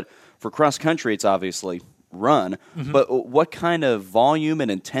works, but for cross country, it's obviously run. Mm-hmm. But what kind of volume and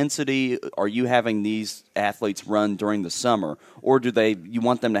intensity are you having these athletes run during the summer? Or you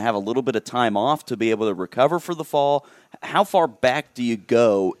want them to have a little bit of time off to be able to recover for the fall? How far back do you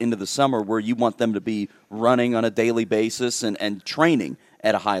go into the summer where you want them to be running on a daily basis and training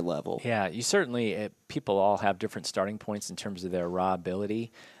at a high level? Yeah, you certainly, people all have different starting points in terms of their raw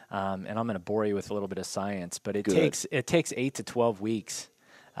ability. And I'm going to bore you with a little bit of science, but it takes 8 to 12 weeks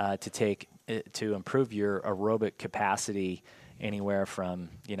to improve your aerobic capacity anywhere from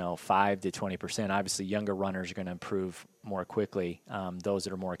 5 to 20%. Obviously, younger runners are going to improve more quickly. Those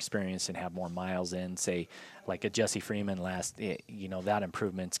that are more experienced and have more miles in, say like a Jesse Freeman that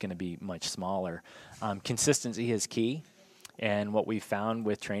improvement's going to be much smaller. Consistency is key. And what we've found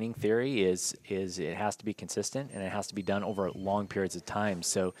with training theory is it has to be consistent and it has to be done over long periods of time.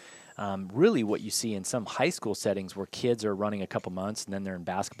 So really what you see in some high school settings where kids are running a couple months and then they're in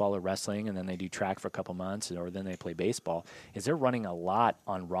basketball or wrestling and then they do track for a couple months or then they play baseball, is they're running a lot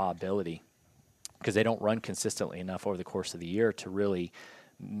on raw ability because they don't run consistently enough over the course of the year to really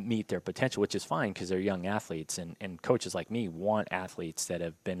meet their potential, which is fine because they're young athletes. And coaches like me want athletes that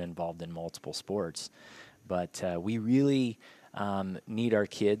have been involved in multiple sports. But we really need our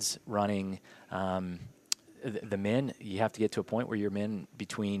kids running the men. You have to get to a point where your men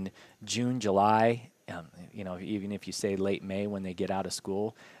between June, July, even if you say late May when they get out of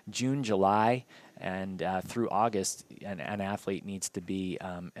school, June, July, and through August, an athlete needs to be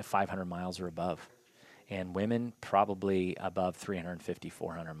at 500 miles or above. And women probably above 350,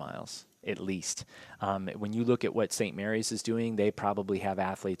 400 miles. At least. When you look at what St. Mary's is doing, they probably have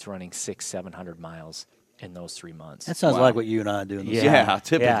athletes running 600, 700 700 in those 3 months. That sounds like what you and I do in the summer. summer.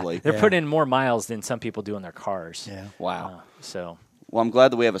 Typically. They're putting in more miles than some people do in their cars. Yeah. Wow. Well, I'm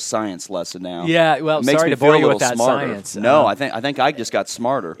glad that we have a science lesson now. Yeah, well, sorry to bore you with that science. No, I think I just got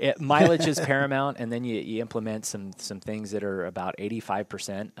smarter. Mileage is paramount, and then you implement some things that are about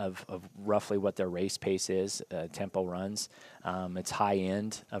 85% of roughly what their race pace is, tempo runs. It's high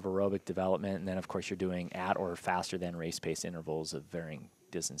end of aerobic development, and then, of course, you're doing at or faster than race pace intervals of varying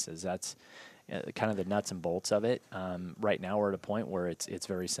distances. That's kind of the nuts and bolts of it. Right now we're at a point where it's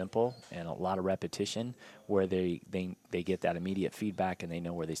very simple and a lot of repetition where they get that immediate feedback and they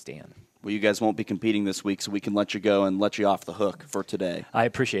know where they stand. Well, you guys won't be competing this week, so we can let you go and let you off the hook for today. I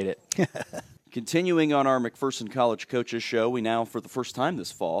appreciate it. Continuing on our McPherson College Coaches Show, we now, for the first time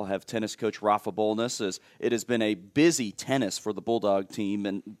this fall, have tennis coach Rafa Bolness, as it has been a busy tennis for the Bulldog team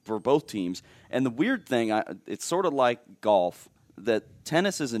and for both teams. And the weird thing, it's sort of like golf, that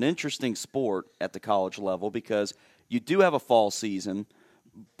tennis is an interesting sport at the college level because you do have a fall season,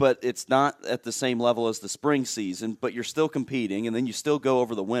 but it's not at the same level as the spring season, but you're still competing, and then you still go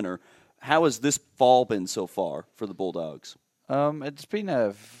over the winter. How has this fall been so far for the Bulldogs? It's been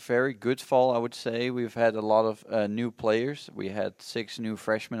a very good fall, I would say. We've had a lot of new players. We had 6 new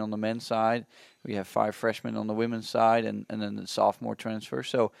freshmen on the men's side. We have 5 freshmen on the women's side, and then the sophomore transfer.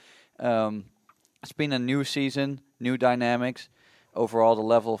 So it's been a new season, new dynamics. Overall, the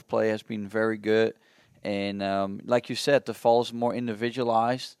level of play has been very good. And like you said, the fall is more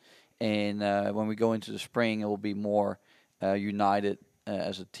individualized. And when we go into the spring, it will be more united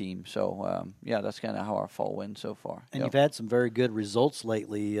as a team. So, that's kind of how our fall went so far. And you've had some very good results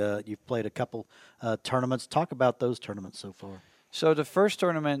lately. You've played a couple tournaments. Talk about those tournaments so far. So the first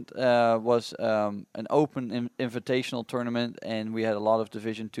tournament was an open invitational tournament, and we had a lot of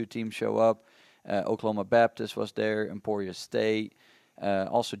Division II teams show up. Oklahoma Baptist was there, Emporia State,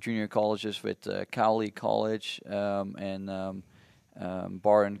 also junior colleges with Cowley College and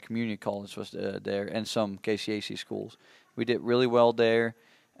Barton Community College was there, and some KCAC schools. We did really well there.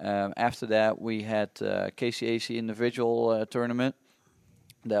 After that, we had KCAC individual tournament.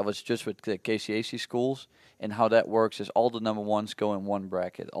 That was just with the KCAC schools. And how that works is all the number 1s go in one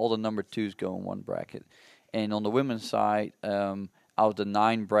bracket. All the number 2s go in one bracket. And on the women's side, out of the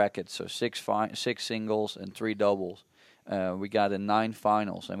 9 brackets, so 6 singles and 3 doubles, we got in 9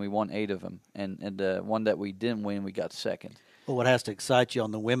 finals, and we won 8 of them. And the one that we didn't win, we got second. Well, what has to excite you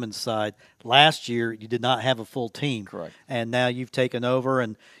on the women's side, last year you did not have a full team. Correct. And now you've taken over,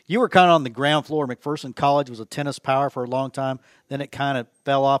 and you were kind of on the ground floor. McPherson College was a tennis power for a long time. Then it kind of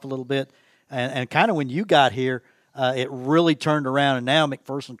fell off a little bit. And kind of when you got here, it really turned around, and now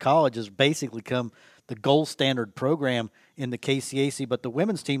McPherson College has basically become the gold standard program in the KCAC. But the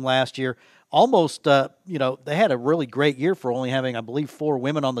women's team last year almost, they had a really great year for only having, I believe, 4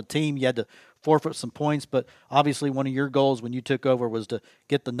 women on the team. You had to forfeit some points, but obviously one of your goals when you took over was to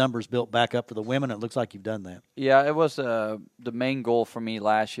get the numbers built back up for the women. It looks like you've done that. Yeah, it was the main goal for me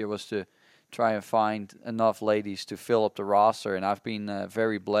last year was to try and find enough ladies to fill up the roster, and I've been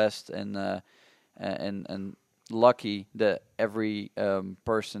very blessed and lucky that every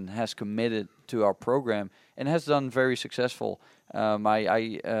person has committed to our program and has done very successful.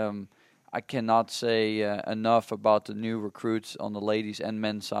 I cannot say enough about the new recruits on the ladies and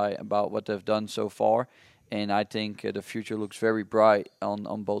men's side about what they've done so far, and I think the future looks very bright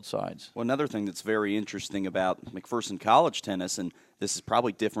on both sides. Well, another thing that's very interesting about McPherson College tennis, and this is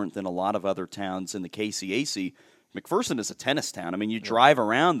probably different than a lot of other towns in the KCAC, McPherson is a tennis town. I mean, you drive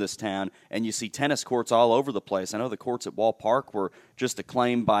around this town and you see tennis courts all over the place. I know the courts at Wall Park were just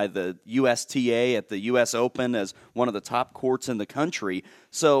acclaimed by the USTA at the U.S. Open as one of the top courts in the country.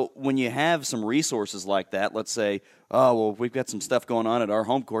 So when you have some resources like that, let's say, oh, well, we've got some stuff going on at our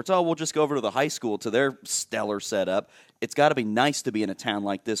home courts. Oh, we'll just go over to the high school to their stellar setup. It's got to be nice to be in a town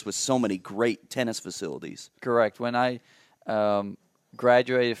like this with so many great tennis facilities. Correct. When I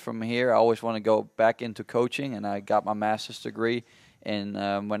graduated from here, I always want to go back into coaching, and I got my master's degree.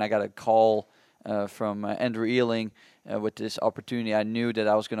 And when I got a call from Andrew Ealing with this opportunity, I knew that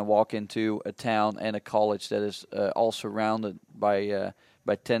I was going to walk into a town and a college that is all surrounded by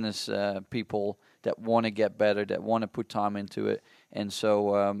tennis people that want to get better, that want to put time into it. And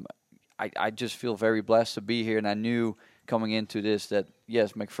so I just feel very blessed to be here, and I knew coming into this that,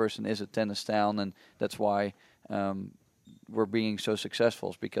 yes, McPherson is a tennis town, and that's why we're being so successful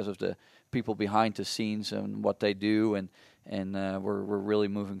is because of the people behind the scenes and what they do, and we're really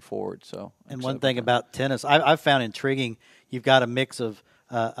moving forward. So, and one thing about tennis, I've found intriguing, you've got a mix of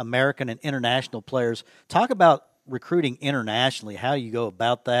American and international players. Talk about recruiting internationally, how you go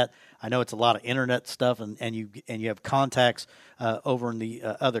about that. I know it's a lot of internet stuff, and you have contacts over in the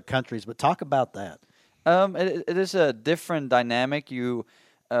other countries, but talk about that. It is a different dynamic. You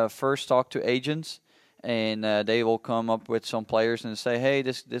first talk to agents, and they will come up with some players and say, hey,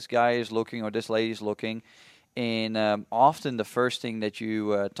 this guy is looking or this lady is looking. And often the first thing that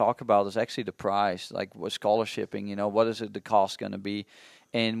you talk about is actually the price, like what scholarshiping, what is the cost going to be?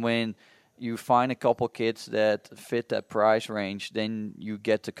 And when you find a couple kids that fit that price range, then you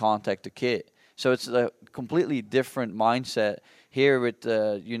get to contact the kid. So it's a completely different mindset. Here with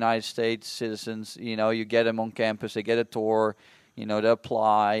United States citizens, you get them on campus, they get a tour, they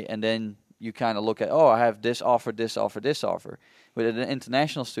apply, and then you kind of look at, I have this offer, this offer, this offer. With the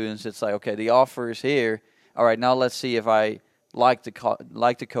international students, it's like, okay, the offer is here. All right, now let's see if I like the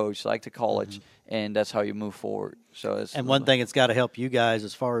coach, like the college, and that's how you move forward. So, and one thing it's got to help you guys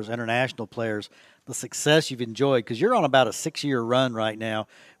as far as international players, the success you've enjoyed, because you're on about a 6-year run right now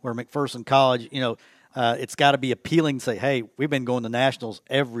where McPherson College, it's got to be appealing to say, hey, we've been going to nationals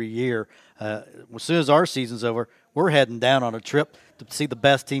every year. As soon as our season's over, we're heading down on a trip to see the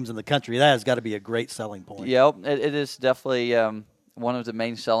best teams in the country. That has got to be a great selling point. Yep, it is definitely one of the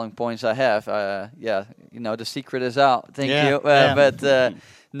main selling points I have. The secret is out. Thank you. But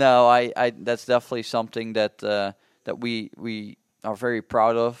no, I that's definitely something that we are very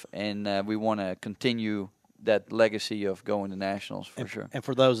proud of, and we want to continue that legacy of going to nationals for sure. And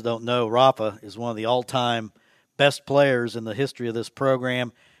for those who don't know, Rafa is one of the all-time best players in the history of this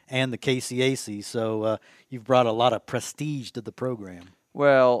program and the KCAC. So you've brought a lot of prestige to the program.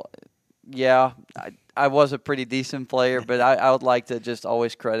 Well, yeah, I was a pretty decent player, but I would like to just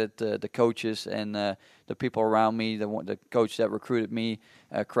always credit the coaches and the people around me. The coach that recruited me,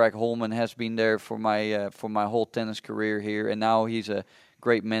 Craig Holman, has been there for my whole tennis career here, and now he's a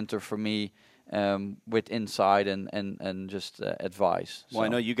great mentor for me with insight and just advice. Well, I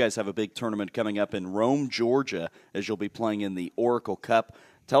know you guys have a big tournament coming up in Rome, Georgia, as you'll be playing in the Oracle Cup.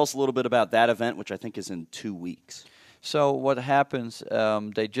 Tell us a little bit about that event, which I think is in 2 weeks. So what happens,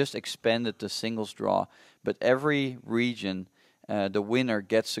 they just expanded the singles draw, but every region, the winner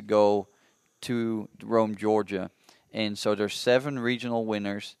gets to go to Rome, Georgia. And so there's 7 regional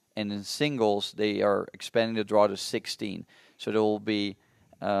winners, and in singles, they are expanding the draw to 16. So there will be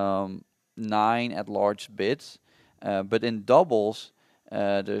 9 at-large bids. But in doubles,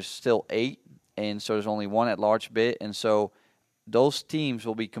 there's still 8, and so there's only 1 at-large bid. And so those teams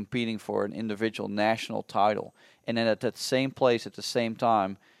will be competing for an individual national title. And then at that same place at the same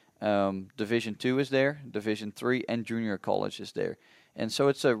time, Division II is there, Division III, and Junior College is there. And so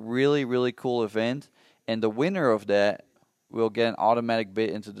it's a really, really cool event. And the winner of that will get an automatic bid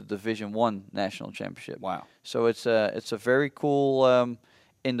into the Division I National Championship. Wow. So it's a very cool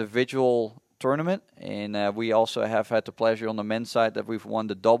individual tournament. And we also have had the pleasure on the men's side that we've won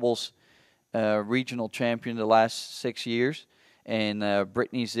the doubles regional champion the last 6 years. And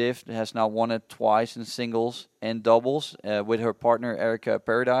Brittany Ziff has now won it twice in singles and doubles with her partner Erica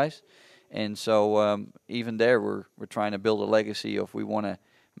Paradise. And so even there, we're trying to build a legacy of we want to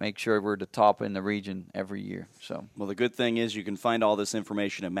make sure we're the top in the region every year. So, well, the good thing is you can find all this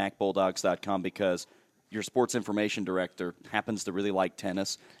information at MacBulldogs.com because your sports information director happens to really like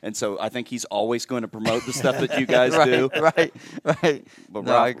tennis, and so I think he's always going to promote the stuff that you guys do. Right. But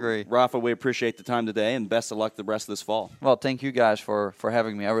no, I agree. Rafa, we appreciate the time today, and best of luck the rest of this fall. Well, thank you guys for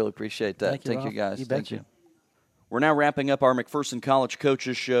having me. I really appreciate that. Thank you guys. Thank you. We're now wrapping up our McPherson College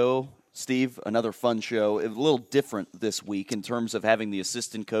Coaches Show. Steve, another fun show. A little different this week in terms of having the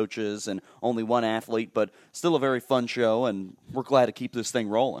assistant coaches and only one athlete, but still a very fun show, and we're glad to keep this thing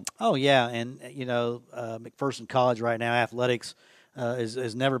rolling. Oh, yeah, and, McPherson College right now, athletics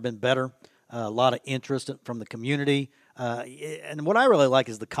has never been better. A lot of interest from the community. And what I really like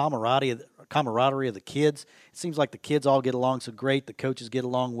is the camaraderie of the kids. It seems like the kids all get along so great. The coaches get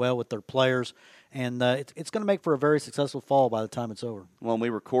along well with their players. And it's going to make for a very successful fall by the time it's over. Well, we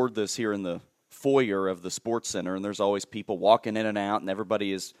record this here in the foyer of the Sports Center, and there's always people walking in and out, and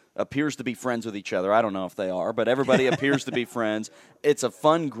everybody appears to be friends with each other. I don't know if they are, but everybody appears to be friends. It's a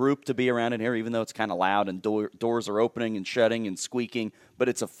fun group to be around in here, even though it's kind of loud and doors are opening and shutting and squeaking, but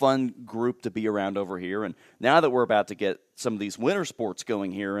it's a fun group to be around over here. And now that we're about to get some of these winter sports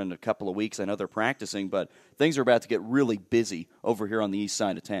going here in a couple of weeks, I know they're practicing, but things are about to get really busy over here on the east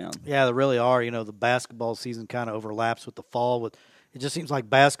side of town. Yeah, they really are. The basketball season kind of overlaps with the fall. It just seems like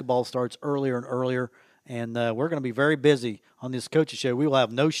basketball starts earlier and earlier, and we're going to be very busy on this coaches show. We will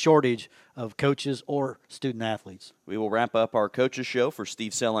have no shortage of coaches or student athletes. We will wrap up our coaches show. For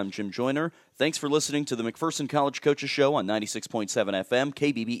Steve Sell, I'm Jim Joyner. Thanks for listening to the McPherson College Coaches Show on 96.7 FM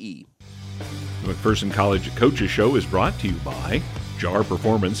KBBE. The McPherson College Coaches Show is brought to you by JAR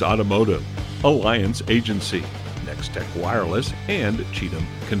Performance Automotive, Alliance Agency, Next Tech Wireless, and Cheatham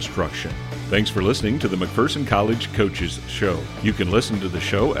Construction. Thanks for listening to the McPherson College Coaches Show. You can listen to the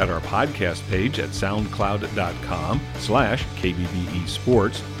show at our podcast page at soundcloud.com/KBBE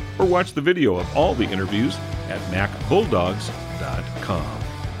Sports, or watch the video of all the interviews at MacBulldogs.com.